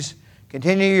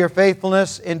Continue your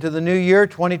faithfulness into the new year,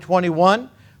 2021.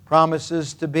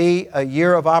 Promises to be a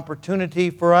year of opportunity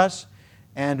for us.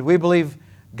 And we believe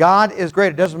God is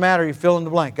greater. It doesn't matter, you fill in the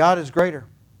blank. God is greater,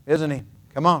 isn't He?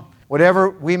 Come on. Whatever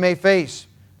we may face,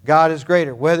 God is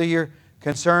greater. Whether you're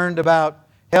concerned about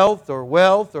health or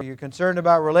wealth or you're concerned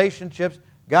about relationships,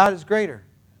 God is greater.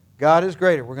 God is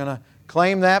greater. We're going to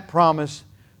claim that promise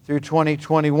through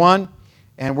 2021.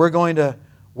 And we're going to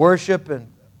worship and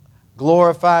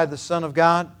glorify the Son of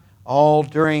God all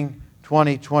during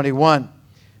 2021.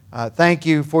 Thank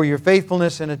you for your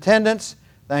faithfulness in attendance.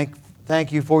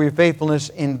 Thank you for your faithfulness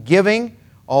in giving.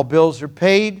 All bills are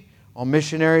paid. All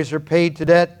missionaries are paid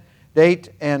to date.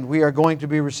 And we are going to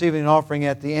be receiving an offering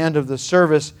at the end of the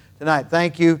service tonight.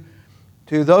 Thank you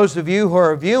to those of you who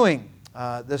are viewing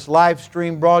this live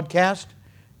stream broadcast.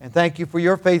 And thank you for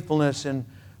your faithfulness in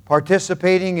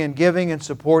participating and giving and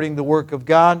supporting the work of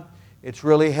God. It's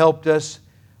really helped us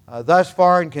thus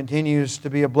far and continues to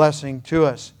be a blessing to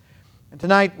us. And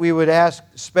tonight we would ask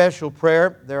special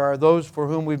prayer. There are those for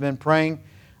whom we've been praying.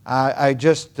 I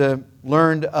just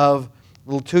learned of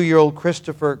little 2-year-old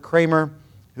Christopher Kramer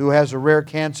who has a rare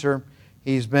cancer.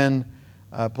 He's been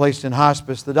placed in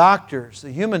hospice. The doctors,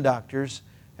 the human doctors,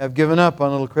 have given up on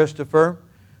little Christopher.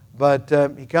 But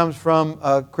he comes from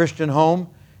a Christian home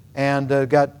and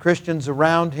got Christians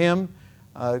around him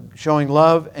showing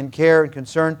love and care and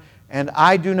concern. And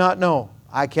I do not know.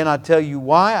 I cannot tell you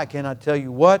why. I cannot tell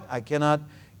you what. I cannot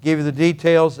give you the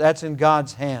details. That's in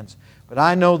God's hands. But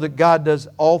I know that God does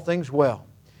all things well.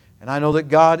 And I know that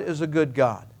God is a good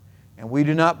God. And we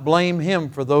do not blame Him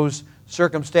for those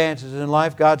circumstances in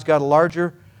life. God's got a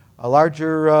larger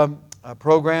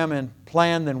program and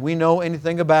plan than we know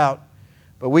anything about.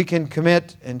 But we can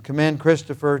commit and commend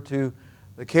Christopher to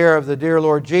the care of the dear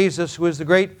Lord Jesus, who is the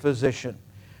great physician.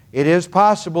 It is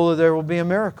possible that there will be a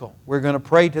miracle. We're going to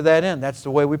pray to that end. That's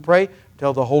the way we pray,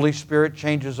 till the Holy Spirit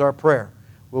changes our prayer.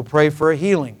 We'll pray for a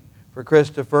healing for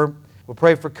Christopher. We'll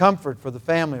pray for comfort for the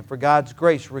family and for God's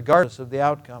grace, regardless of the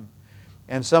outcome.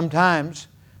 And sometimes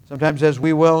as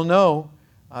we well know,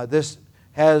 this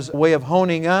has a way of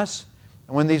honing us.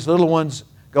 And when these little ones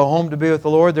go home to be with the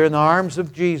Lord, they're in the arms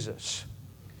of Jesus.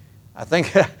 I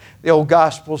think the old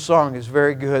gospel song is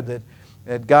very good,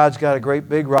 that God's got a great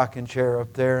big rocking chair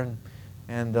up there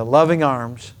and loving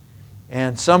arms.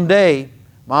 And someday,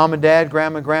 Mom and Dad,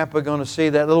 Grandma and Grandpa are going to see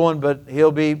that little one, but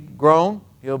he'll be grown.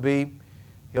 He'll be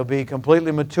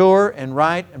completely mature and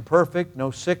right and perfect. No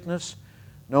sickness,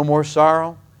 no more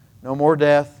sorrow, no more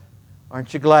death.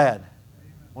 Aren't you glad?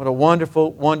 What a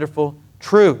wonderful, wonderful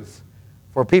truth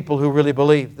for people who really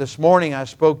believe. This morning I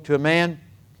spoke to a man.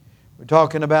 We're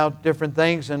talking about different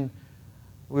things, and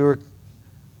we were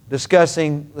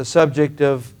discussing the subject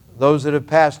of those that have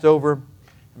passed over.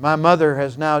 My mother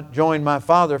has now joined my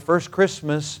father. First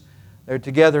Christmas, they're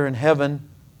together in heaven.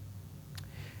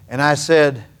 And I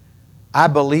said, I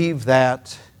believe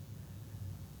that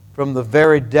from the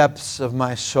very depths of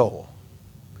my soul.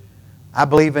 I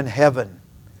believe in heaven.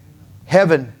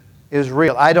 Heaven is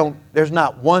real. There's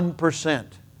not 1%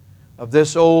 of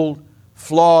this old,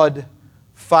 flawed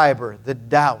fiber that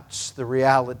doubts the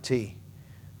reality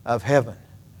of heaven.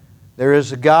 There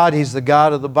is a God. He's the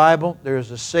God of the Bible. There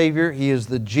is a Savior. He is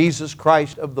the Jesus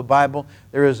Christ of the Bible.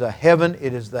 There is a heaven.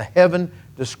 It is the heaven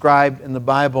described in the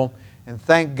Bible. And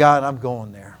thank God I'm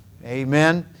going there.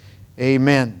 Amen.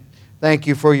 Amen. Thank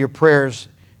you for your prayers.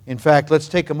 In fact, let's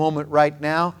take a moment right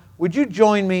now. Would you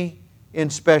join me in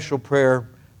special prayer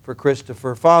for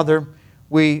Christopher? Father,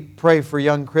 we pray for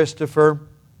young Christopher.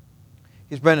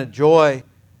 He's been a joy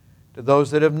to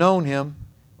those that have known him.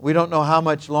 We don't know how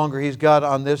much longer he's got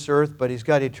on this earth, but he's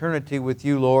got eternity with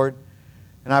you, Lord.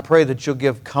 And I pray that you'll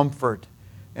give comfort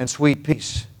and sweet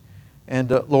peace.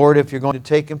 And Lord, if you're going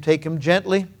to take him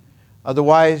gently.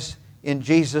 Otherwise, in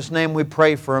Jesus' name we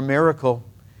pray for a miracle.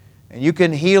 And you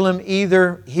can heal him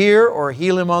either here or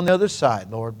heal him on the other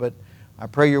side, Lord. But I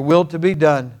pray your will to be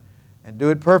done and do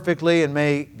it perfectly. And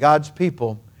may God's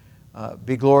people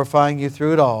be glorifying you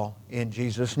through it all in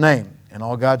Jesus' name. And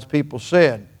all God's people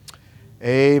said,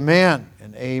 amen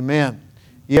and amen.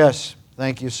 Yes,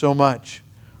 thank you so much.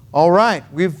 All right,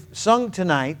 we've sung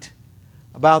tonight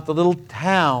about the little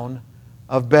town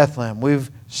of Bethlehem. We've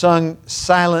sung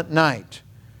Silent Night,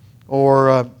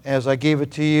 or as I gave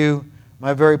it to you,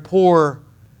 my very poor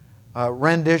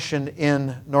rendition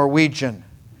in Norwegian.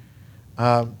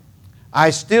 I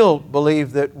still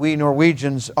believe that we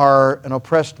Norwegians are an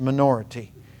oppressed minority.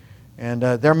 And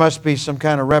there must be some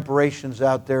kind of reparations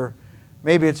out there.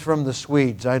 Maybe it's from the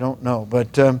Swedes, I don't know.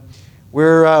 But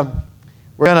we're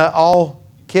going to, all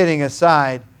kidding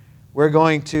aside, we're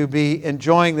going to be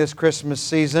enjoying this Christmas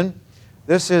season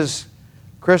This is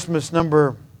Christmas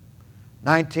number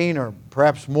 19, or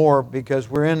perhaps more, because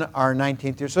we're in our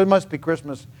 19th year. So it must be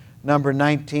Christmas number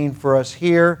 19 for us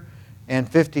here,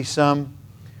 and 50-some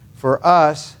for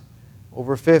us,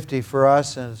 over 50 for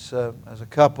us as a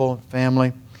couple,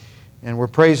 family. And we're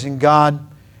praising God.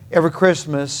 Every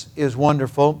Christmas is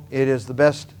wonderful. It is the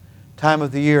best time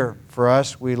of the year for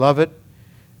us. We love it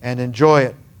and enjoy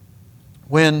it.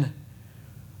 When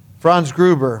Franz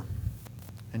Gruber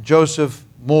and Joseph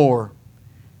Moore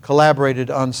collaborated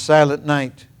on Silent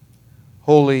Night,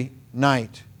 Holy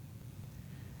Night,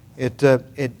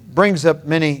 it brings up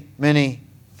many, many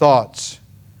thoughts.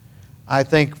 I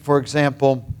think, for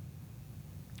example,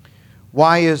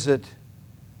 why is it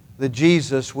that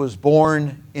Jesus was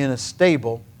born in a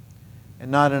stable and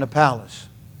not in a palace?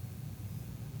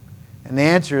 And the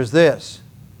answer is this: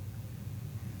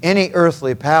 any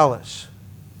earthly palace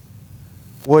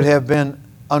would have been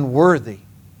unworthy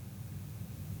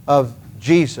of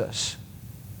Jesus.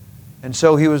 And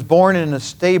so He was born in a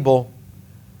stable,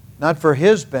 not for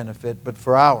His benefit, but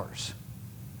for ours,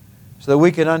 so that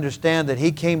we can understand that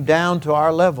He came down to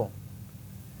our level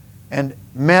and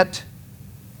met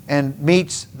and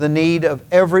meets the need of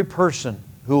every person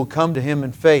who will come to Him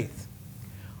in faith.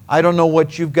 I don't know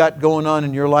what you've got going on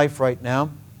in your life right now,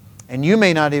 and you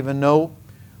may not even know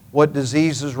what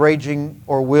disease is raging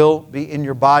or will be in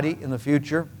your body in the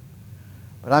future.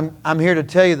 But I'm here to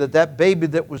tell you that that baby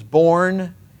that was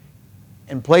born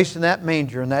and placed in that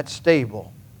manger, in that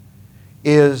stable,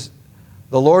 is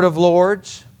the Lord of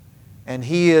Lords, and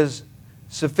He is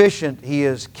sufficient. He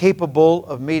is capable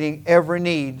of meeting every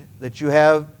need that you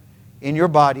have in your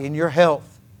body, in your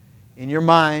health, in your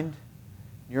mind,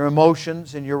 your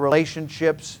emotions, in your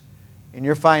relationships, in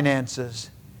your finances.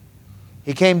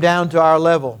 He came down to our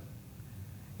level.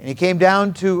 And He came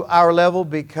down to our level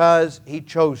because He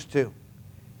chose to.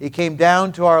 He came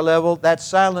down to our level. That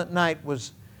silent night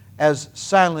was as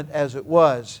silent as it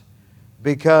was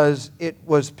because it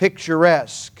was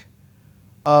picturesque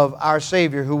of our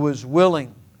Savior, who was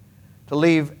willing to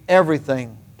leave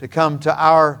everything to come to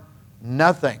our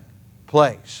nothing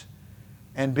place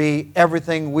and be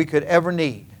everything we could ever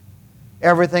need,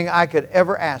 everything I could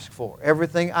ever ask for,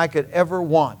 everything I could ever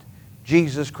want.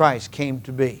 Jesus Christ came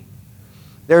to be.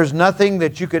 There's nothing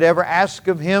that you could ever ask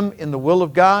of Him in the will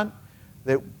of God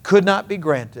that could not be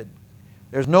granted.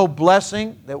 There's no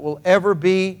blessing that will ever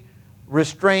be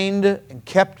restrained and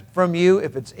kept from you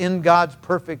if it's in God's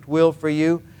perfect will for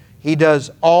you. He does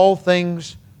all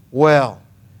things well.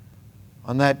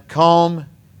 On that calm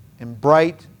and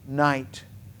bright night,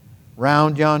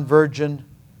 round yon virgin,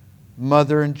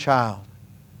 mother and child,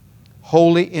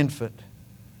 holy infant,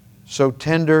 so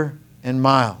tender and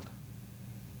mild,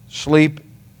 sleep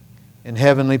in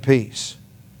heavenly peace.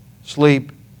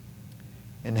 Sleep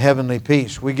in heavenly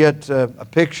peace. We get a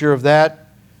picture of that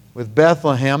with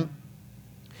Bethlehem.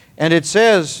 And it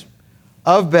says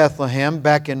of Bethlehem,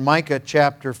 back in Micah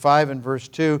chapter 5 and verse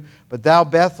 2, "But thou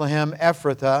Bethlehem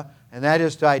Ephrathah," and that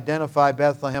is to identify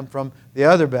Bethlehem from the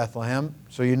other Bethlehem,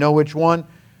 so you know which one.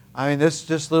 I mean, this is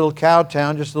just a little cow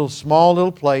town, just a little small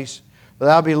little place. "But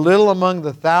thou be little among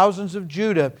the thousands of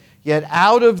Judah, yet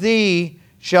out of thee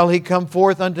shall He come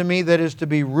forth unto me that is to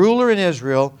be ruler in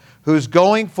Israel, whose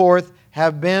going forth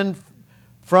have been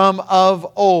from of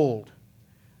old,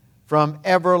 from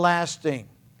everlasting."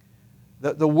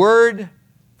 The word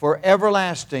for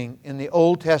everlasting in the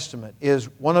Old Testament is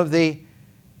one of the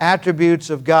attributes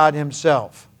of God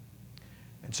Himself.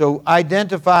 And so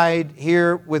identified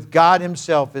here with God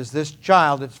Himself is this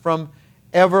child. It's from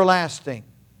everlasting.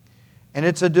 And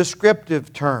it's a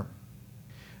descriptive term.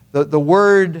 The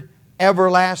word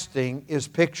everlasting is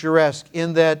picturesque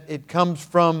in that it comes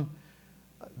from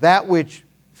that which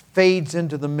fades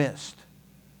into the mist.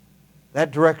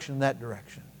 That direction, that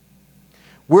direction.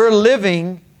 We're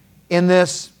living in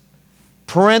this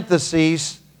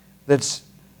parenthesis that's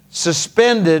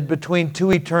suspended between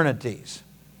two eternities.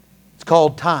 It's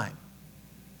called time.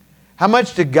 How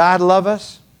much did God love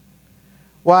us?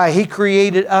 Why, He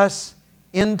created us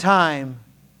in time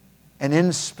and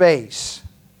in space.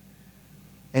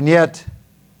 And yet,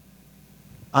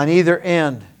 on either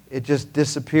end, it just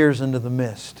disappears into the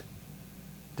mist.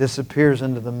 Disappears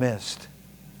into the mist.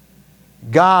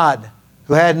 God,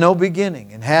 who had no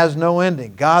beginning and has no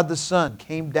ending, God the Son,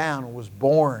 came down and was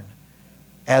born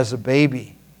as a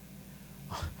baby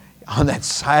on that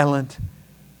silent,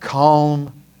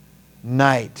 calm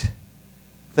night.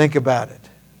 Think about it.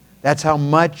 That's how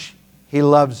much He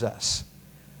loves us.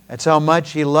 That's how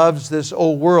much He loves this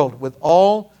old world. With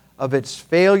all of its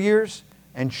failures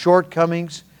and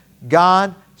shortcomings,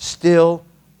 God still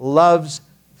loves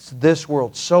this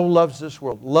world, so loves this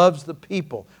world, loves the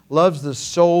people, loves the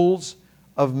souls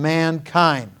of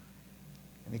mankind.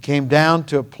 And He came down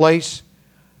to a place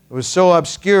that was so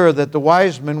obscure that the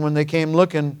wise men, when they came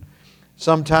looking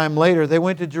sometime later, they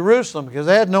went to Jerusalem because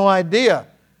they had no idea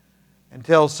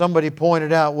until somebody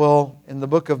pointed out, well, in the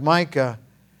book of Micah,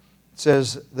 it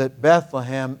says that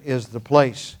Bethlehem is the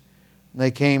place. And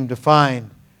they came to find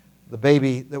the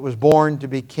baby that was born to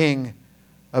be King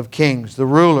of Kings, the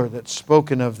ruler that's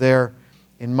spoken of there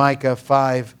in Micah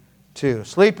 5:2.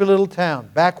 Sleepy little town,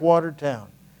 backwater town,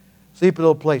 sleepy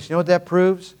little place. You know what that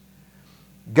proves?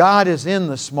 God is in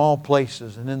the small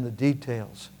places and in the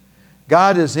details.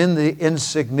 God is in the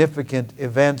insignificant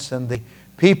events and the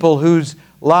people whose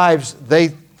lives they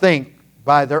think,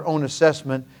 by their own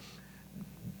assessment,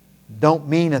 don't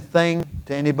mean a thing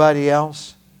to anybody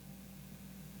else,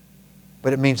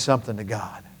 but it means something to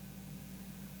God.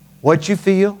 What you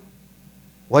feel,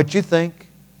 what you think,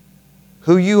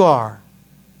 who you are,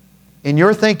 in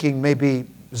your thinking may be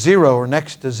zero or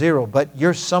next to zero, but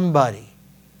you're somebody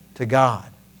to God.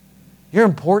 You're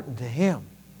important to Him.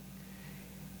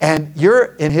 And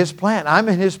you're in His plan. I'm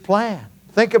in His plan.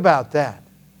 Think about that.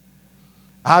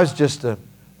 I was just a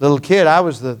little kid. I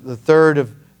was the third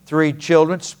of 3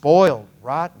 children. Spoiled,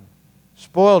 rotten.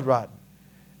 Spoiled, rotten.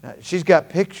 Now, she's got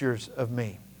pictures of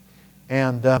me.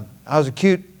 And I was a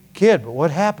cute kid, but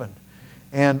what happened?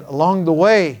 And along the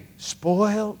way,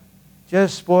 spoiled,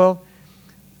 just spoiled.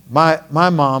 My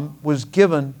mom was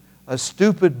given a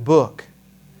stupid book,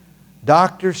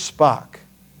 Dr. Spock.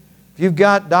 If you've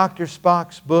got Dr.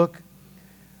 Spock's book,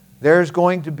 there's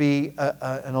going to be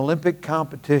an Olympic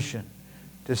competition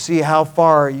to see how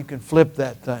far you can flip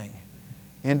that thing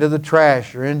into the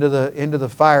trash or into the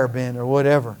fire bin or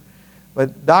whatever.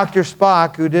 But Dr.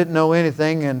 Spock, who didn't know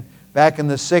anything and back in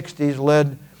the 60s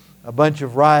led a bunch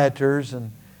of rioters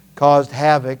and caused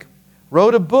havoc,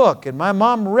 wrote a book, and my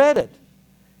mom read it.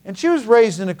 And she was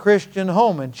raised in a Christian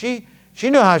home, and she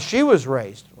knew how she was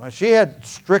raised. Well, she had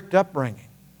strict upbringing.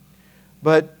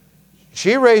 But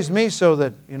she raised me so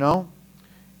that,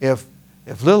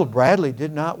 if little Bradley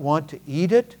did not want to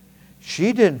eat it,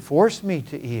 she didn't force me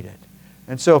to eat it.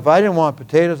 And so if I didn't want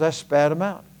potatoes, I spat them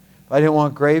out. If I didn't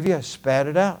want gravy, I spat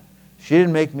it out. She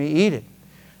didn't make me eat it.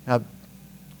 Now,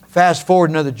 fast forward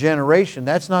another generation,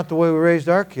 that's not the way we raised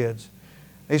our kids.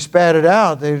 They spat it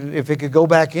out. If it could go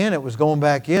back in, it was going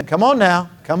back in. Come on now.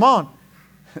 Come on.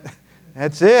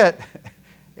 That's it.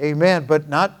 Amen. But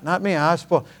not me. I was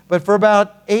spoiled. But for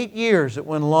about 8 years, it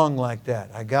went along like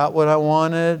that. I got what I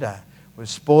wanted. I was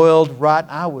spoiled, rotten.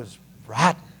 I was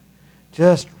rotten.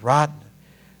 Just rotten.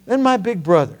 Then my big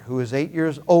brother, who was 8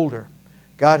 years older,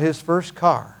 got his first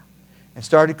car and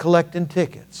started collecting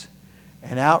tickets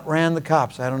and outran the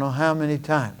cops I don't know how many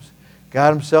times.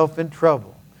 Got himself in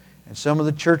trouble. And some of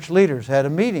the church leaders had a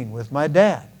meeting with my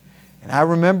dad. And I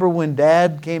remember when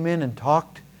Dad came in and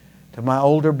talked to my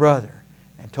older brother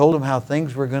and told him how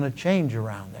things were going to change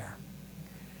around there.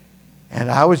 And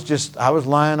I was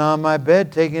lying on my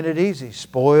bed taking it easy.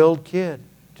 Spoiled kid.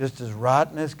 Just as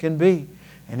rotten as can be.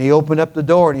 And he opened up the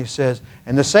door and he says,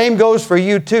 and the same goes for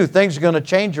you too. Things are going to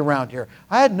change around here.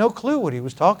 I had no clue what he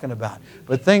was talking about.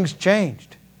 But things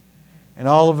changed. And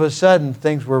all of a sudden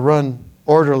things were run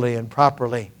orderly and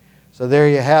properly. So there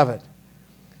you have it.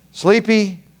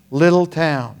 Sleepy little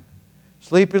town.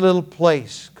 Sleepy little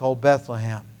place called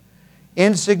Bethlehem.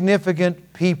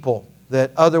 Insignificant people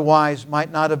that otherwise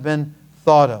might not have been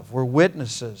thought of were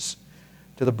witnesses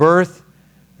to the birth,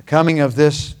 the coming of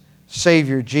this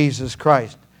Savior, Jesus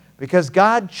Christ. Because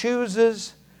God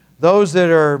chooses those that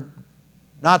are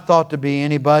not thought to be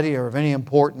anybody or of any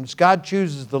importance. God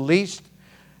chooses the least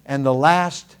and the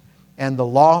last and the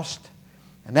lost.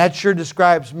 And that sure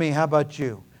describes me. How about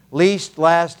you? Least,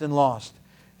 last, and lost.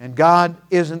 And God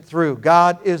isn't through.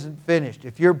 God isn't finished.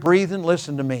 If you're breathing,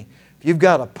 listen to me. If you've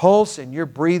got a pulse and you're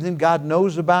breathing, God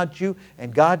knows about you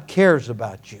and God cares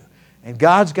about you. And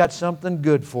God's got something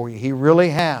good for you. He really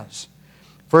has.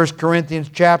 1 Corinthians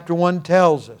chapter 1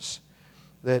 tells us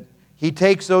that He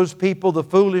takes those people, the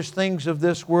foolish things of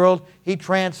this world, He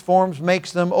transforms,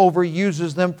 makes them over,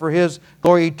 uses them for His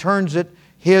glory. He turns it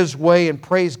His way, and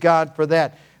praise God for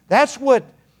that. That's what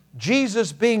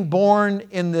Jesus being born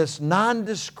in this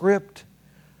nondescript,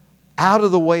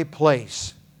 out-of-the-way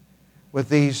place with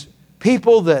these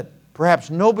people that perhaps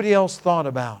nobody else thought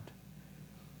about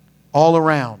all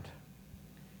around.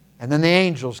 And then the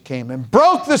angels came and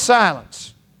broke the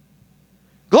silence.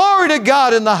 Glory to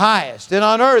God in the highest, and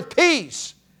on earth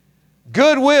peace,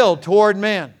 goodwill toward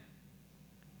men.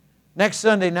 Next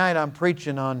Sunday night I'm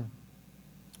preaching on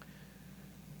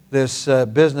this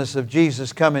business of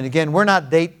Jesus coming again. We're not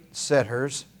date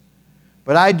setters.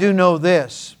 But I do know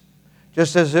this,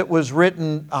 just as it was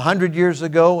written 100 years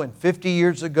ago and 50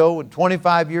 years ago and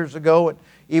 25 years ago and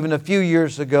even a few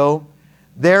years ago,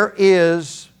 there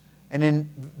is an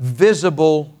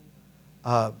invisible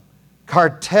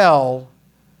cartel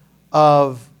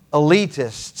of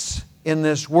elitists in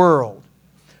this world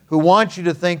who want you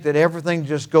to think that everything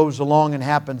just goes along and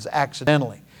happens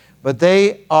accidentally. But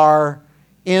they are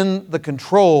in the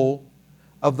control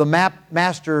of the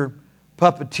master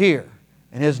puppeteer,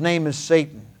 and his name is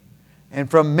Satan. And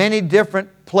from many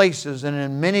different places and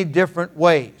in many different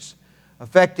ways,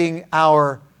 affecting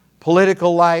our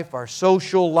political life, our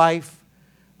social life,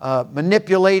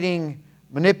 manipulating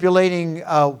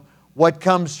what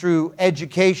comes through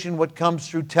education, what comes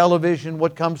through television,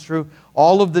 what comes through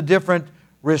all of the different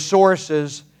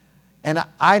resources. And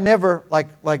I never,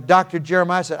 like Dr.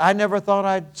 Jeremiah said, I never thought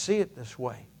I'd see it this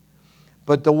way.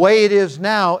 But the way it is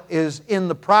now is in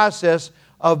the process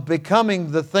of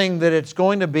becoming the thing that it's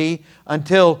going to be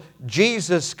until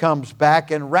Jesus comes back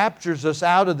and raptures us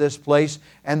out of this place,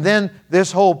 and then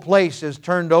this whole place is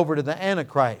turned over to the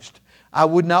Antichrist. I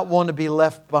would not want to be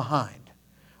left behind.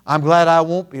 I'm glad I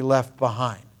won't be left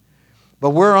behind.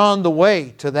 But we're on the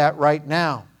way to that right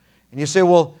now. And you say,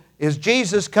 well, is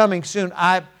Jesus coming soon?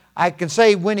 I can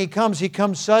say when He comes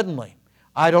suddenly.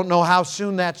 I don't know how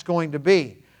soon that's going to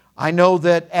be. I know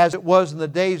that as it was in the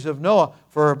days of Noah,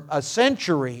 for a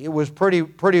century, it was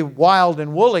pretty wild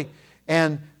and woolly.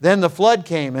 And then the flood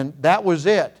came, and that was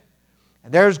it.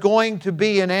 And there's going to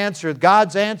be an answer.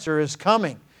 God's answer is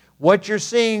coming. What you're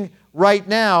seeing right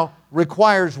now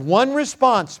requires one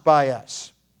response by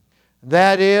us.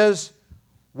 That is,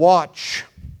 watch.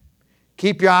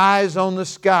 Keep your eyes on the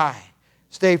sky.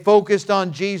 Stay focused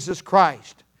on Jesus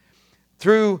Christ.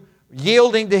 Through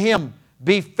yielding to Him,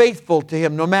 be faithful to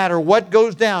Him no matter what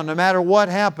goes down, no matter what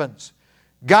happens.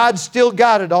 God's still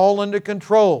got it all under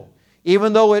control.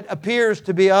 Even though it appears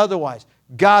to be otherwise,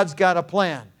 God's got a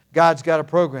plan. God's got a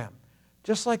program.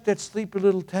 Just like that sleepy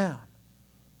little town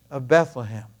of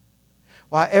Bethlehem.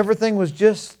 Why, everything was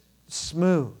just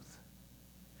smooth.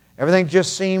 Everything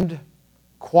just seemed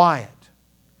quiet.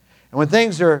 And when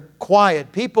things are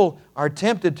quiet, people are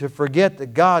tempted to forget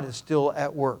that God is still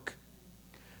at work.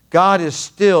 God is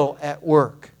still at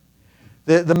work.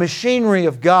 The machinery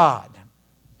of God.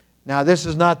 Now, this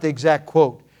is not the exact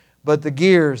quote, but the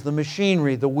gears, the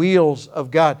machinery, the wheels of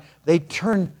God, they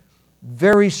turn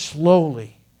very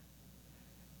slowly.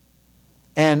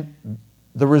 And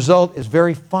the result is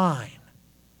very fine.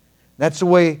 That's the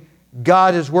way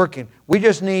God is working. We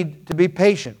just need to be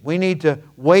patient. We need to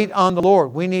wait on the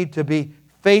Lord. We need to be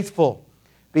faithful.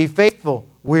 Be faithful,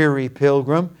 weary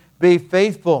pilgrim. Be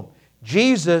faithful.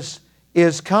 Jesus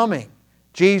is coming.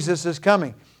 Jesus is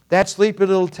coming. That sleepy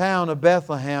little town of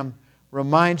Bethlehem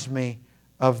reminds me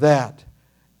of that.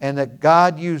 And that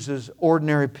God uses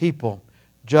ordinary people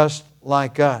just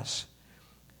like us.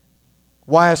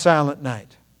 Why a silent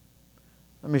night?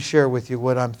 Let me share with you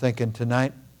what I'm thinking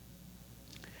tonight.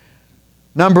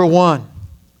 Number one,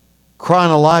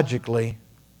 chronologically,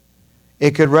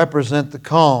 it could represent the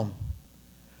calm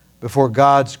before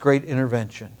God's great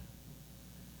intervention.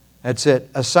 That's it.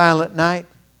 A silent night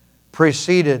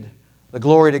preceded the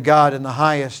glory to God in the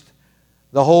highest.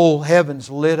 The whole heavens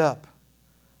lit up,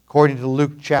 according to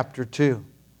Luke chapter 2.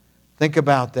 Think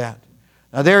about that.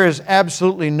 Now, there is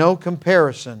absolutely no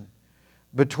comparison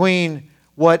between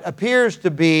what appears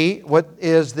to be, what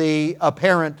is the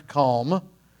apparent calm,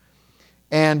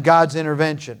 and God's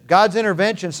intervention. God's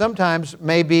intervention sometimes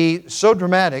may be so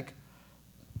dramatic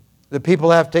that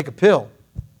people have to take a pill.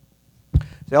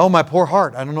 Say, oh, my poor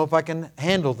heart, I don't know if I can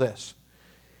handle this.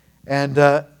 And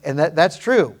that's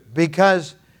true,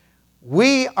 because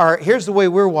here's the way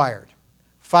we're wired.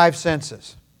 5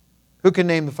 senses. Who can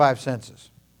name the 5 senses?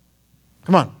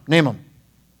 Come on, name them.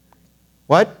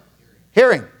 What?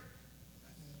 Hearing.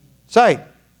 Sight.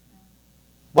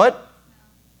 What?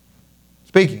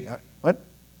 Speaking. What?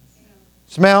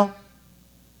 Smell.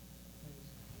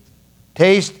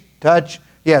 Taste. Touch.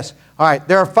 Yes. All right.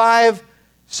 There are 5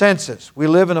 senses. We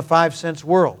live in a 5-sense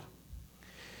world.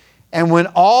 And when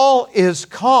all is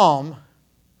calm,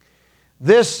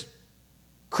 this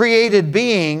created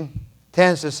being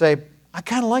tends to say, I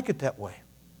kind of like it that way.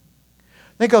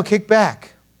 I think I'll kick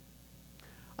back.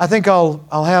 I think I'll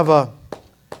have a,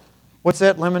 what's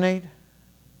that lemonade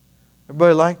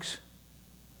everybody likes?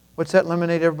 What's that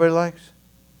lemonade everybody likes?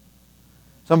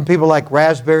 Some people like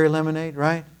raspberry lemonade,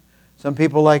 right? Some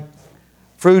people like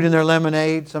fruit in their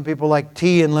lemonade. Some people like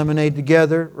tea and lemonade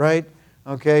together, right?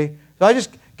 Okay. So I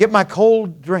just get my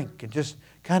cold drink and just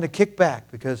kind of kick back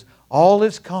because all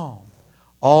is calm.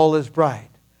 All is bright.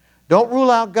 Don't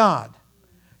rule out God.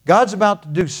 God's about to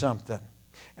do something.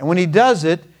 And when He does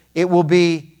it, it will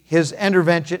be His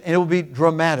intervention, and it will be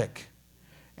dramatic.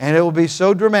 And it will be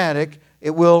so dramatic,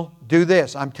 it will do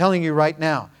this. I'm telling you right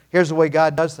now, here's the way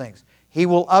God does things. He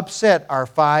will upset our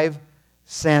 5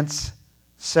 sense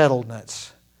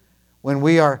settledness. When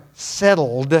we are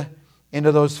settled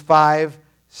into those 5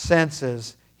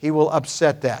 senses, He will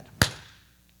upset that.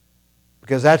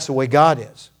 Because that's the way God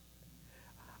is.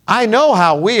 I know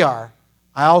how we are.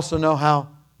 I also know how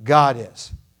God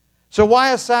is. So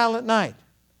why a silent night?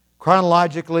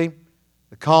 Chronologically,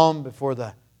 the calm before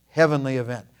the heavenly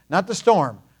event. Not the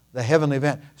storm, the heavenly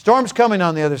event. Storm's coming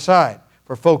on the other side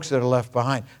for folks that are left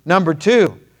behind. Number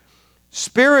 2,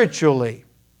 spiritually,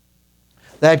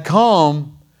 that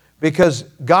calm, because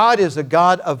God is a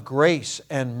God of grace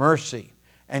and mercy.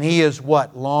 And He is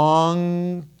what?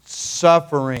 Long-suffering.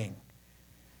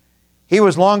 He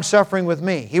was long-suffering with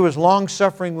me. He was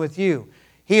long-suffering with you.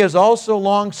 He is also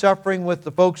long-suffering with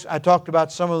the folks, I talked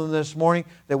about some of them this morning,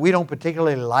 that we don't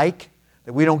particularly like,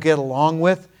 that we don't get along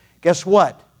with. Guess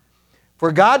what?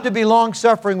 For God to be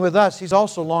long-suffering with us, He's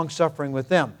also long-suffering with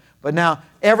them. But now,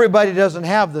 everybody doesn't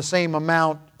have the same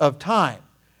amount of time.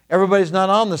 Everybody's not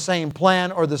on the same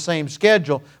plan or the same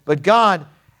schedule. But God,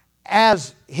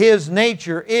 as His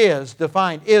nature is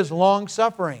defined, is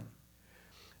long-suffering.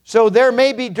 So there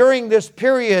may be during this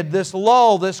period, this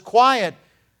lull, this quiet,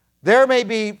 there may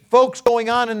be folks going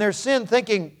on in their sin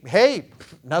thinking, hey,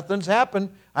 nothing's happened.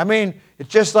 I mean, it's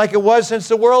just like it was since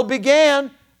the world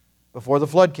began, before the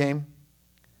flood came.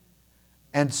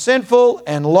 And sinful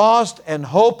and lost and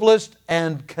hopeless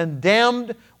and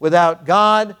condemned without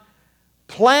God,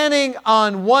 planning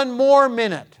on one more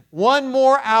minute, one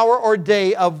more hour or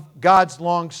day of God's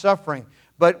long suffering.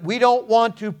 But we don't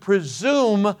want to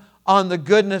presume on the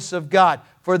goodness of God.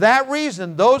 For that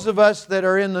reason, those of us that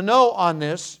are in the know on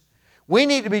this, we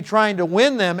need to be trying to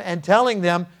win them and telling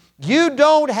them, you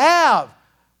don't have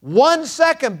 1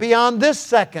 second beyond this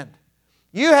second.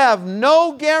 You have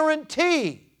no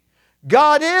guarantee.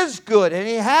 God is good and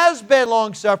He has been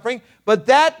long-suffering, but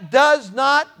that does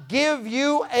not give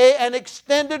you an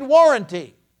extended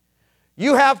warranty.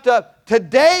 You have to,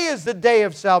 today is the day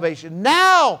of salvation.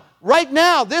 Now, right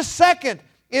now, this second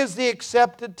is the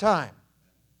accepted time.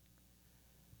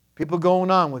 People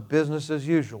going on with business as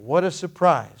usual. What a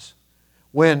surprise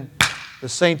when the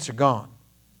saints are gone.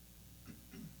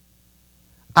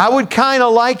 I would kind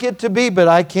of like it to be, but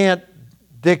I can't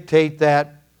dictate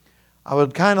that. I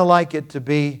would kind of like it to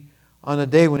be on a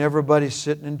day when everybody's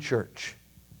sitting in church.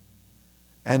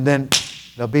 And then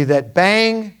there'll be that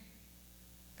bang,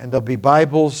 and there'll be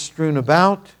Bibles strewn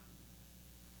about,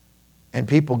 and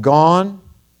people gone.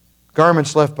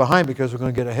 Garments left behind because we're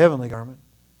going to get a heavenly garment.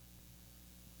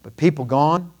 But people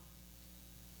gone,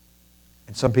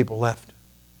 and some people left.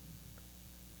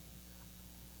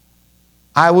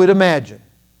 I would imagine,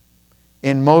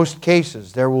 in most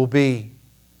cases, there will be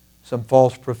some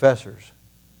false professors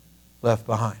left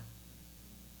behind.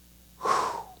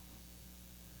 Whew.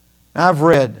 Now, I've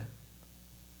read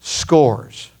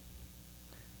scores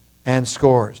and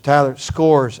scores, Tyler,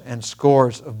 scores and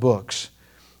scores of books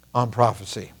on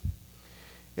prophecy.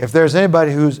 If there's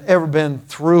anybody who's ever been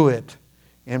through it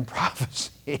in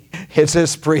prophecy, it's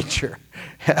this preacher.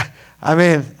 I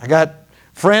mean, I got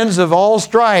friends of all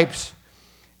stripes,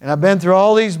 and I've been through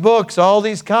all these books, all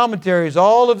these commentaries,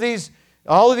 all of these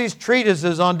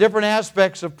treatises on different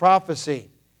aspects of prophecy.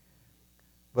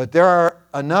 But there are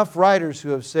enough writers who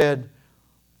have said,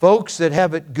 folks that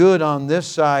have it good on this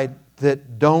side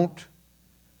that don't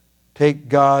take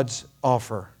God's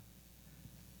offer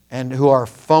and who are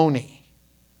phony,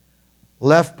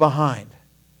 left behind,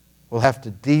 will have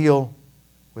to deal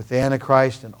with the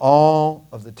Antichrist and all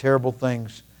of the terrible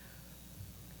things.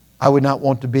 I would not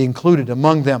want to be included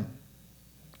among them.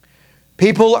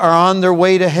 People are on their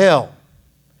way to hell.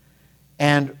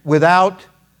 And without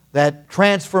that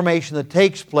transformation that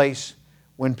takes place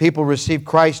when people receive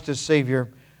Christ as Savior,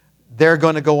 they're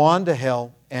going to go on to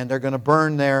hell and they're going to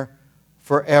burn there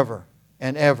forever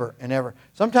and ever and ever.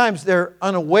 Sometimes they're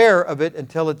unaware of it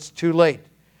until it's too late.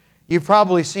 You've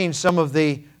probably seen some of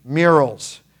the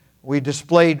murals. We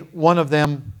displayed one of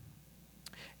them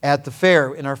at the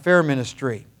fair, in our fair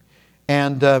ministry.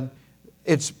 And there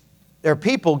are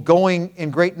people going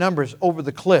in great numbers over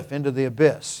the cliff into the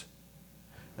abyss.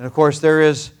 And of course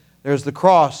there's the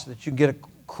cross, that you can get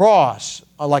across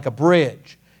like a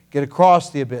bridge, get across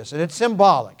the abyss. And it's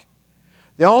symbolic.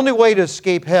 The only way to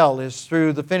escape hell is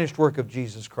through the finished work of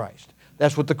Jesus Christ.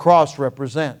 That's what the cross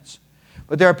represents.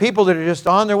 But there are people that are just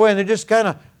on their way, and they're just kind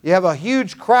of, you have a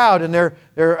huge crowd, and there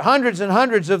are hundreds and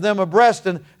hundreds of them abreast,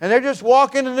 and they're just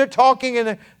walking and they're talking,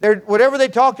 and they're whatever they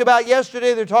talked about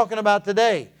yesterday, they're talking about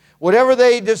today. Whatever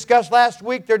they discussed last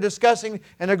week, they're discussing,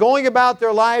 and they're going about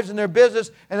their lives and their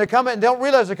business, and they're coming and don't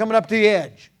realize they're coming up to the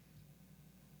edge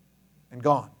and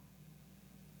gone.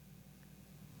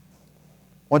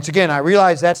 Once again, I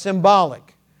realize that's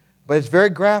symbolic, but it's very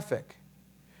graphic.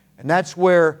 And that's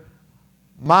where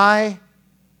my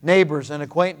neighbors and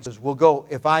acquaintances will go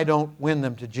if I don't win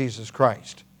them to Jesus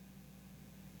Christ.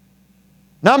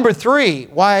 Number 3,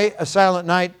 why a silent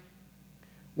night?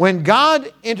 When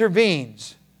God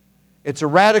intervenes, it's a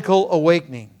radical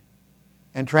awakening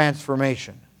and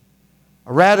transformation.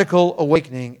 A radical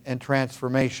awakening and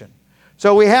transformation.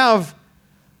 So we have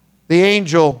the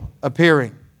angel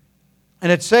appearing.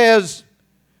 And it says,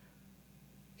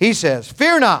 he says,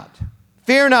 fear not,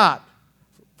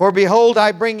 for behold,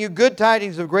 I bring you good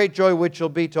tidings of great joy, which shall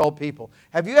be to all people.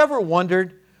 Have you ever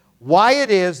wondered why it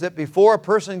is that before a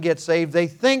person gets saved, they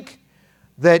think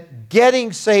that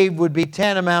getting saved would be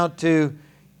tantamount to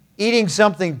eating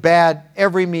something bad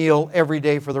every meal, every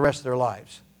day for the rest of their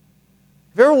lives?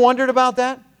 Have you ever wondered about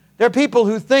that? There are people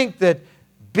who think that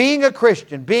being a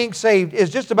Christian, being saved, is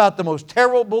just about the most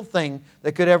terrible thing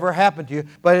that could ever happen to you.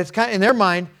 But it's kind of, in their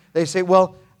mind, they say,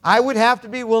 well, I would have to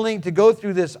be willing to go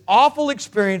through this awful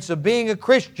experience of being a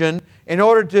Christian in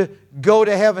order to go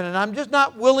to heaven. And I'm just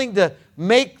not willing to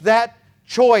make that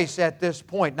choice at this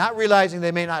point, not realizing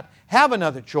they may not have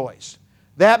another choice.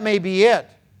 That may be it.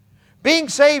 Being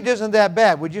saved isn't that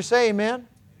bad. Would you say amen?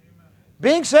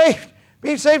 Being saved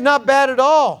not bad at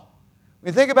all.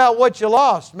 When you think about what you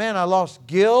lost, man, I lost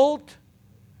guilt.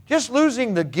 Just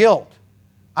losing the guilt.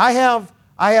 I have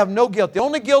no guilt. The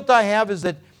only guilt I have is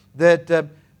that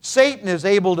Satan is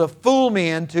able to fool me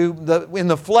in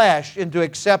the flesh into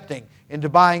accepting, into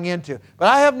buying into. But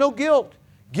I have no guilt.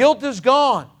 Guilt is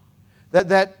gone.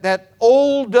 That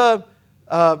old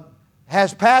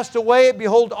has passed away.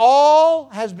 Behold, all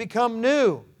has become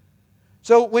new.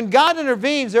 So when God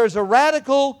intervenes, there's a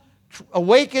radical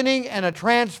awakening and a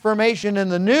transformation,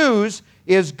 and the news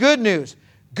is good news.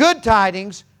 Good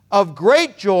tidings of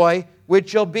great joy, which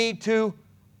shall be to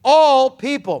all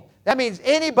people. That means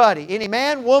anybody, any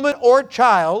man, woman, or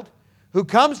child who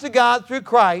comes to God through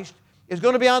Christ is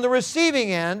going to be on the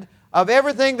receiving end of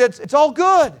everything it's all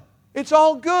good. It's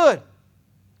all good.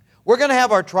 We're going to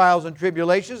have our trials and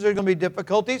tribulations. There's going to be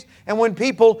difficulties. And when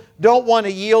people don't want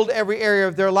to yield every area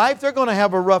of their life, they're going to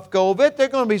have a rough go of it. There are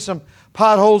going to be some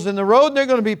potholes in the road. And there are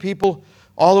going to be people,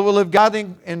 all that will live godly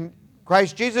in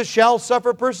Christ Jesus shall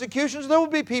suffer persecutions. There will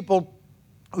be people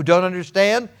who don't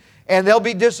understand, and they'll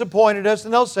be disappointed us,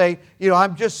 and they'll say,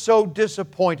 I'm just so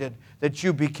disappointed that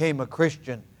you became a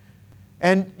Christian.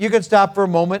 And you can stop for a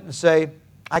moment and say,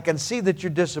 I can see that you're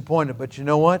disappointed, but you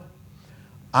know what?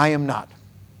 I am not.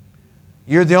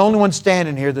 You're the only one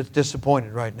standing here that's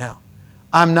disappointed right now.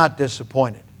 I'm not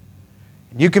disappointed.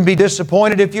 You can be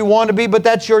disappointed if you want to be, but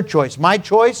that's your choice. My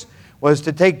choice was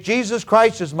to take Jesus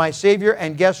Christ as my Savior,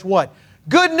 and guess what?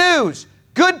 Good news,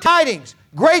 good tidings,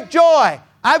 great joy.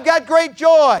 I've got great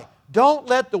joy. Don't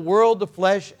let the world, the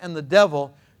flesh, and the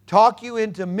devil talk you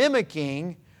into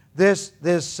mimicking this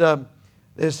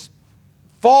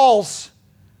false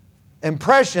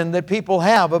impression that people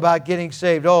have about getting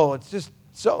saved. Oh,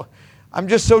 I'm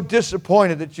just so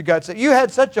disappointed that you got saved. You had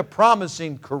such a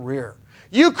promising career.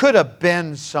 You could have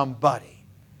been somebody.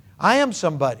 I am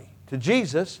somebody to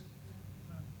Jesus.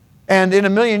 And in a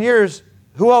million years,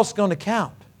 who else is going to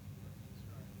count?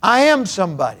 I am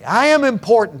somebody. I am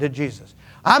important to Jesus.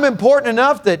 I'm important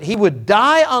enough that He would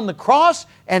die on the cross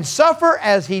and suffer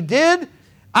as He did.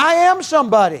 I am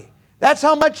somebody. That's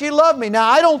how much He loved me. Now,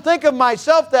 I don't think of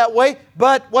myself that way,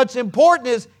 but what's important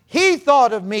is He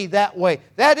thought of me that way.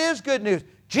 That is good news.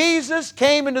 Jesus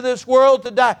came into this world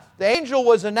to die. The angel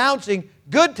was announcing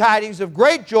good tidings of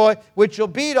great joy, which shall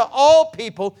be to all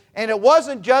people. And it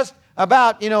wasn't just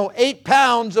about, 8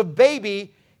 pounds of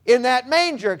baby in that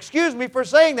manger. Excuse me for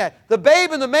saying that. The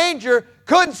babe in the manger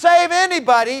couldn't save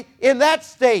anybody in that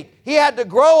state. He had to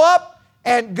grow up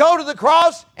and go to the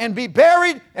cross and be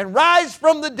buried and rise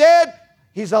from the dead.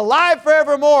 He's alive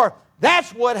forevermore.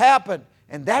 That's what happened.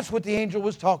 And that's what the angel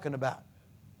was talking about.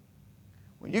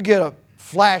 When you get a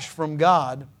flash from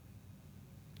God,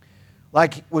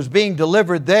 like was being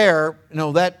delivered there,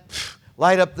 that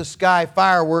light up the sky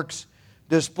fireworks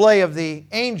display of the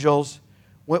angels,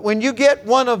 when you get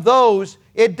one of those,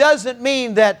 it doesn't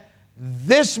mean that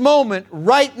this moment,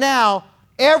 right now,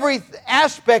 every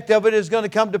aspect of it is going to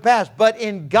come to pass. But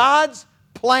in God's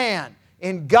plan,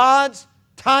 in God's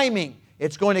timing,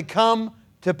 it's going to come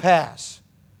to pass.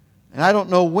 And I don't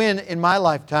know when in my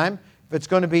lifetime, if it's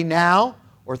going to be now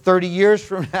or 30 years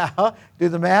from now, do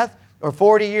the math, or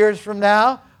 40 years from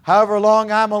now, however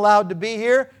long I'm allowed to be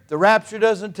here, if the rapture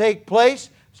doesn't take place,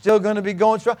 still going to be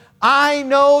going strong. I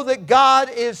know that God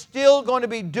is still going to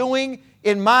be doing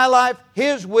in my life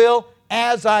His will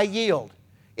as I yield.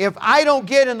 If I don't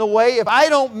get in the way, if I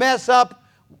don't mess up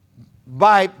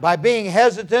by being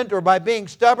hesitant or by being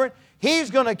stubborn,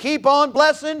 He's going to keep on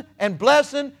blessing and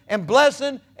blessing and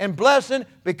blessing and blessing,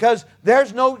 because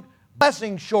there's no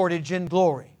blessing shortage in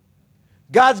glory.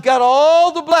 God's got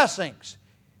all the blessings.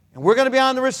 And we're going to be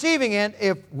on the receiving end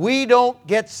if we don't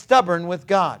get stubborn with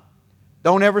God.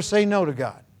 Don't ever say no to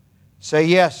God. Say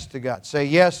yes to God. Say,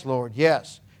 yes, Lord,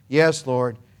 yes. Yes,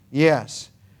 Lord, yes.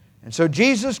 And so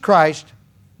Jesus Christ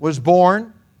was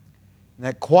born in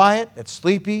that quiet, that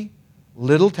sleepy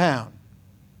little town.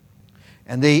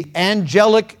 And the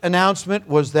angelic announcement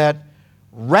was that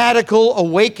radical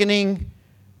awakening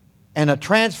and a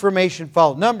transformation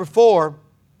followed. Number 4,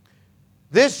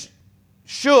 this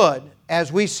should,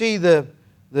 as we see the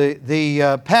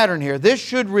pattern here, this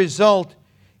should result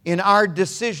in our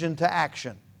decision to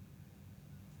action.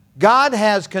 God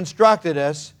has constructed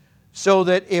us so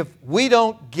that if we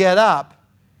don't get up,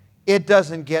 it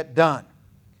doesn't get done.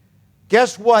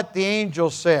 Guess what the angel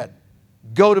said?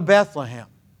 Go to Bethlehem.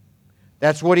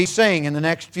 That's what he's saying in the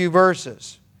next few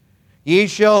verses. Ye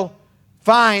shall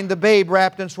find the babe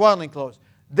wrapped in swaddling clothes.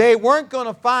 They weren't going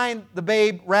to find the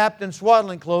babe wrapped in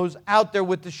swaddling clothes out there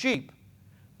with the sheep.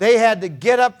 They had to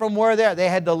get up from where they are. They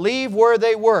had to leave where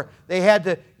they were. They had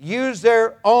to use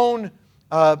their own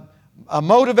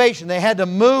motivation. They had to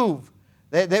move.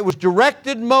 It was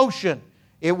directed motion.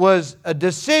 It was a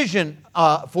decision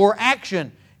for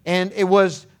action. And it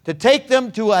was to take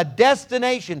them to a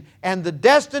destination. And the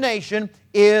destination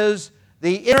is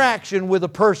the interaction with a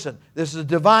person. This is a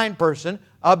divine person,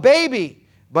 a baby,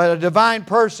 but a divine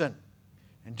person.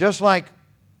 And just like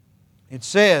it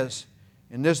says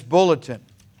in this bulletin,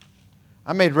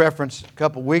 I made reference a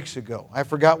couple weeks ago. I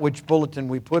forgot which bulletin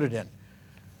we put it in.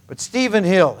 But Stephen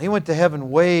Hill, he went to heaven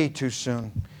way too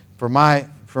soon for my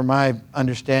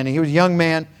understanding. He was a young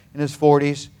man in his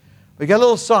 40s. But he got a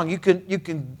little song. You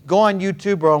can go on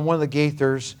YouTube or on one of the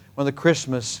Gaithers, one of the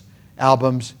Christmas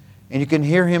albums, and you can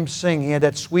hear him sing. He had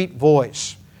that sweet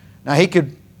voice. Now he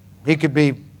could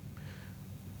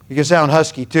sound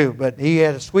husky too, but he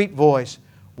had a sweet voice.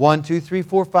 1, 2, 3,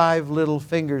 4, 5 little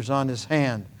fingers on his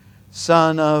hand.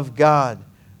 Son of God,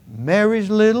 Mary's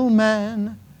little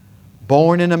man,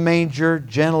 born in a manger,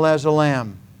 gentle as a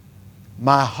lamb.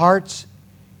 My heart's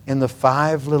in the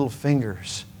 5 little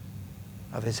fingers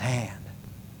of His hand.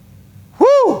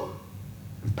 Whoo!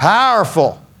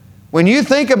 Powerful. When you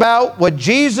think about what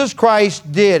Jesus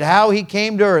Christ did, how He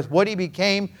came to earth, what He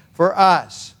became for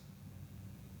us,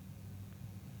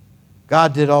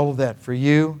 God did all of that for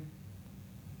you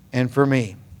and for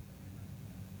me.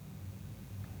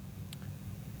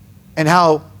 And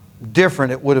how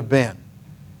different it would have been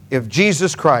if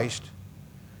Jesus Christ,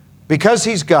 because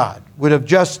He's God, would have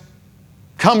just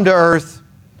come to earth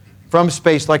from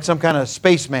space like some kind of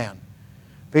spaceman.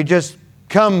 If He'd just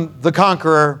come the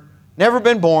conqueror, never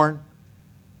been born,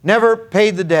 never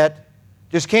paid the debt,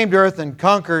 just came to earth and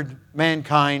conquered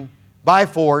mankind by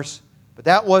force. But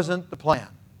that wasn't the plan.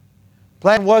 The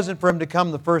plan wasn't for Him to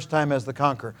come the first time as the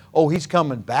conqueror. Oh, He's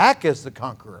coming back as the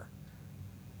conqueror.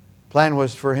 The plan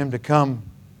was for Him to come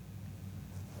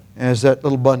as that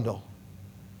little bundle,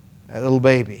 that little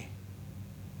baby.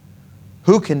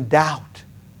 Who can doubt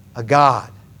a God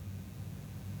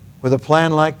with a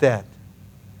plan like that,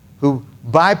 who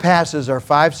bypasses our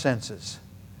 5 senses,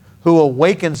 who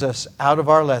awakens us out of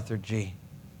our lethargy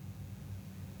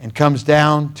and comes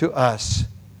down to us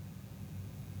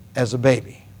as a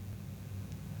baby?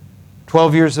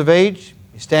 12 years of age,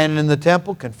 He's standing in the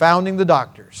temple confounding the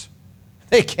doctors.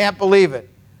 They can't believe it.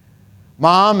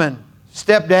 Mom and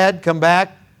stepdad come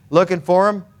back looking for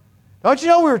Him. Don't you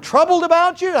know we were troubled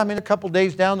about you? I mean, a couple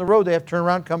days down the road, they have to turn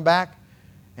around, come back.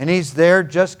 And He's there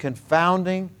just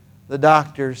confounding the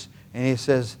doctors. And He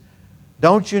says,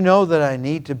 don't you know that I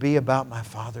need to be about my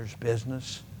Father's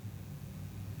business?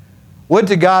 Would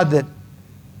to God that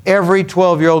every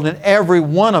 12-year-old and every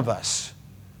one of us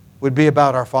would be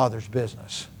about our Father's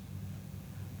business.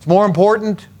 It's more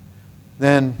important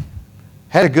than,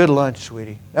 had a good lunch,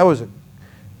 sweetie. That was a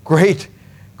great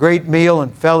meal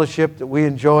and fellowship that we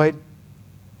enjoyed.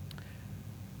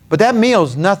 But that meal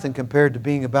is nothing compared to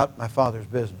being about my Father's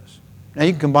business. Now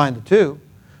you can combine the two,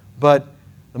 but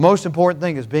the most important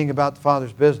thing is being about the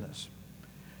Father's business.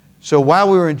 So while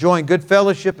we were enjoying good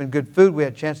fellowship and good food, we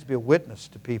had a chance to be a witness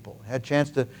to people. Had a chance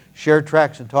to share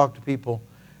tracts and talk to people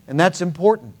And that's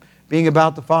important, being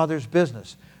about the Father's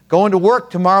business. Going to work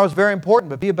tomorrow is very important,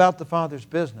 but be about the Father's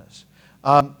business.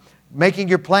 Making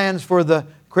your plans for the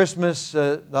Christmas,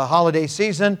 the holiday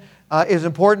season is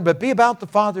important, but be about the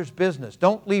Father's business.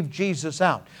 Don't leave Jesus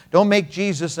out. Don't make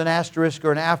Jesus an asterisk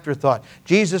or an afterthought.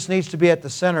 Jesus needs to be at the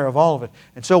center of all of it.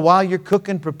 And so while you're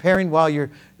cooking, preparing, while you're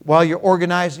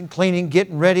organizing, cleaning,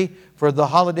 getting ready for the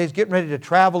holidays, getting ready to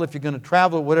travel, if you're going to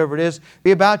travel, whatever it is,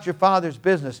 be about your Father's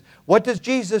business. What does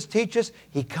Jesus teach us?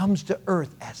 He comes to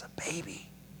earth as a baby.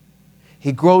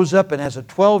 He grows up, and as a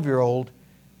 12-year-old,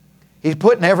 He's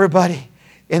putting everybody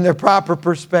in their proper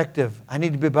perspective. I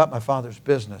need to be about my Father's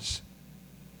business.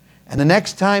 And the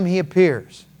next time He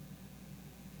appears,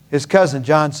 his cousin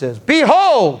John says,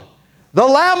 "Behold, the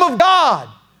Lamb of God,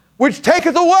 which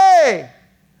taketh away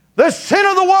the sin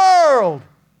of the world."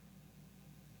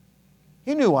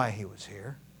 He knew why He was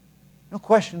here. No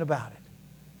question about it.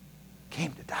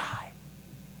 Came to die.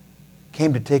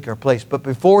 Came to take our place. But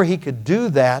before He could do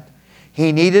that,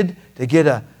 He needed to get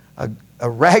a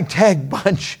ragtag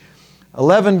bunch,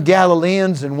 11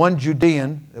 Galileans and 1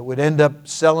 Judean that would end up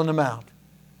selling Him out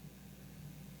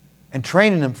and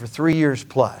training them for 3 years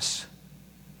plus.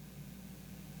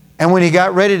 And when He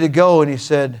got ready to go and He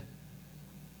said,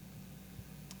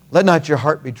 "Let not your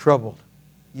heart be troubled.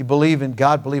 You believe in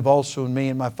God, believe also in me.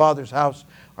 In my Father's house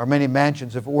are many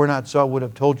mansions. If it were not so, I would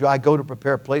have told you. I go to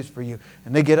prepare a place for you."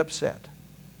 And they get upset.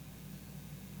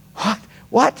 What?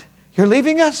 What? You're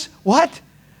leaving us? What?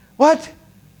 What?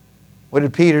 What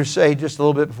did Peter say just a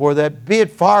little bit before that? "Be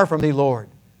it far from thee, Lord.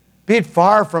 Be it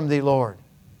far from thee, Lord."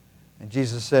 And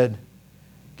Jesus said,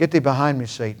 "Get thee behind me,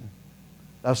 Satan.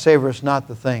 Thou savorest not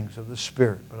the things of the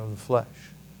Spirit, but of the flesh."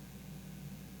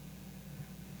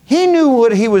 He knew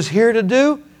what He was here to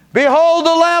do. Behold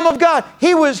the Lamb of God.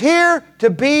 He was here to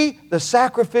be the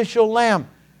sacrificial lamb.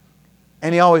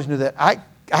 And He always knew that. I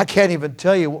can't even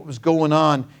tell you what was going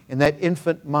on in that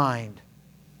infant mind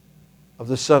of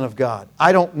the Son of God.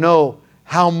 I don't know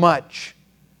how much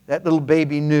that little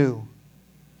baby knew.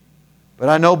 But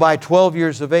I know by 12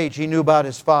 years of age, He knew about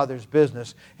His Father's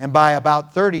business. And by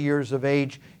about 30 years of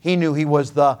age, He knew He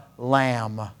was the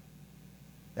Lamb.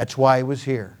 That's why He was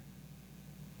here.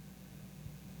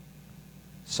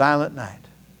 Silent night.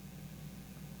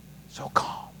 So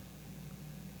calm.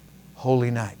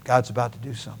 Holy night. God's about to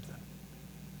do something.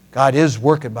 God is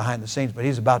working behind the scenes, but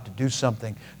He's about to do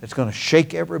something that's going to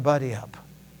shake everybody up.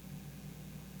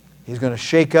 He's going to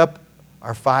shake up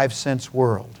our 5-sense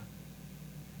world.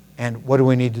 And what do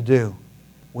we need to do?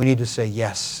 We need to say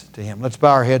yes to Him. Let's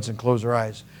bow our heads and close our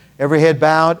eyes. Every head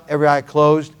bowed, every eye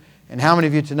closed. And how many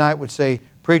of you tonight would say,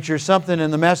 "Preacher, something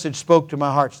in the message spoke to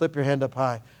my heart"? Slip your hand up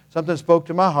high. Something spoke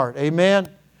to my heart. Amen?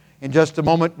 In just a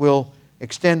moment, we'll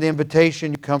extend the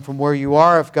invitation. You come from where you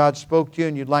are. If God spoke to you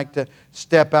and you'd like to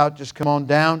step out, just come on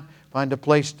down. Find a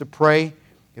place to pray.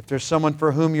 If there's someone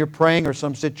for whom you're praying or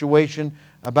some situation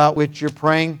about which you're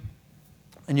praying,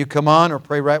 and you come on or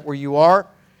pray right where you are.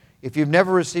 If you've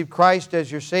never received Christ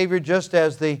as your Savior, just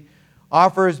as the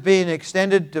offer is being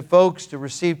extended to folks to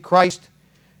receive Christ,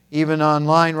 even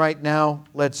online right now,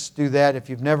 let's do that. If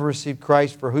you've never received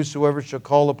Christ, "For whosoever shall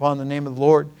call upon the name of the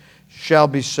Lord shall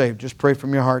be saved." Just pray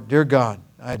from your heart. "Dear God,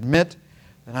 I admit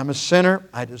that I'm a sinner.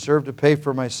 I deserve to pay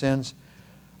for my sins.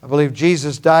 I believe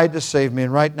Jesus died to save me,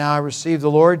 and right now I receive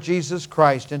the Lord Jesus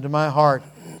Christ into my heart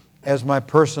as my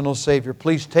personal Savior.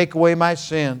 Please take away my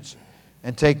sins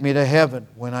and take me to heaven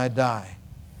when I die."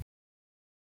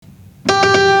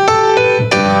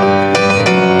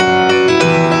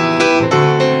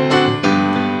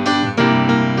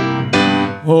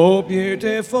 Oh,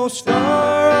 beautiful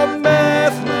star of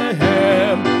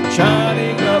Bethlehem,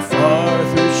 shining afar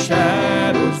through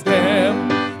shadows dim,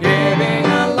 giving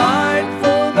a light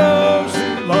for those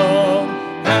who long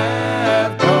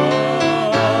have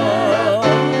gone,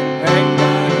 and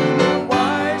guiding the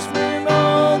wise men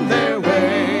on their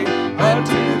way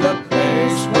unto the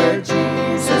place where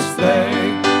Jesus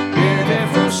lay.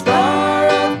 Beautiful star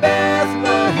of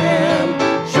Bethlehem,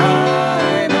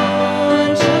 shine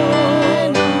on,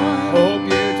 shine on. Oh,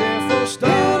 beautiful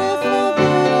star,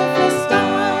 beautiful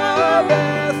star of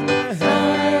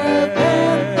Bethlehem,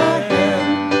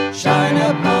 shine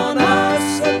upon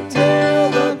us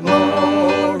until the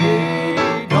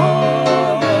glory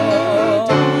dawn.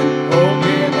 Oh,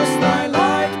 give us thy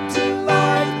light to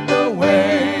light the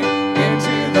way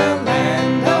into the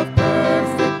land of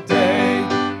perfect day.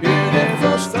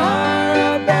 Beautiful star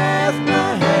of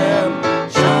Bethlehem,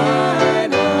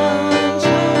 shine on,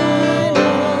 shine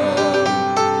on.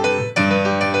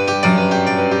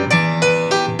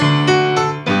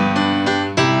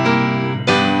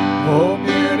 Oh,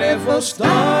 beautiful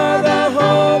star, the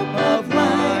hope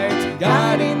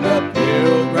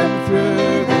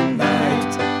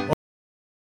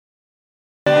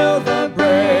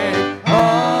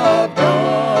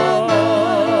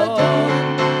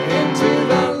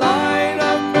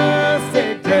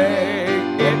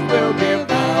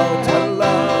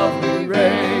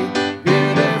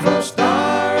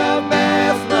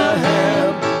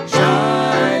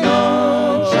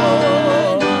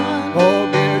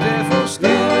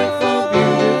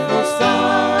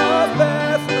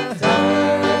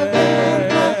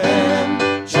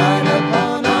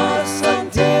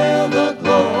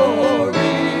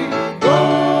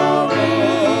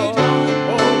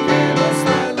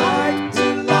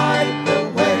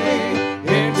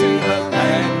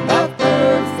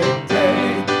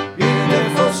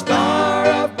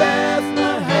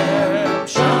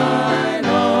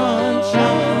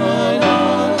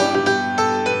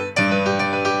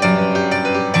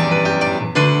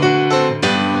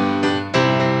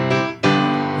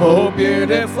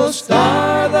beautiful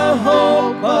star, the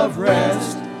hope of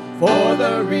rest, for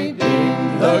the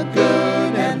redeemed, the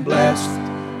good and blessed,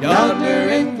 yonder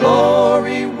in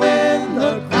glory when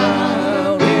the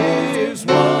crown is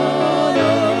won.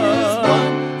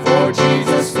 For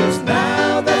Jesus is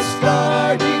now that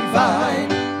star divine,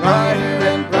 brighter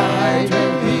and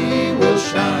brighter he will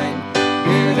shine.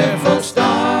 Beautiful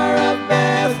star of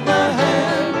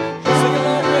Bethlehem, sing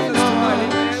along with us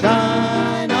tonight, amen.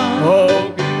 Shine on,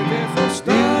 oh beautiful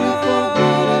star,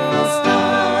 beautiful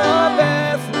star of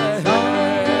Bethlehem,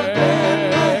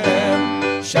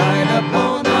 shine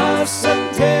upon us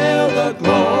until the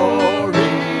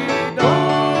glory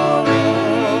dawn.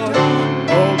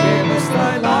 Oh, give us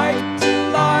thy light to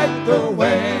light the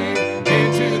way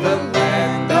into the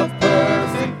land of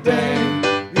perfect day.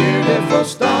 Beautiful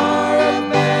star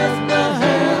of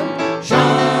Bethlehem,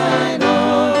 shine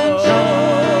on,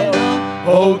 shine on.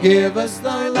 Oh, give us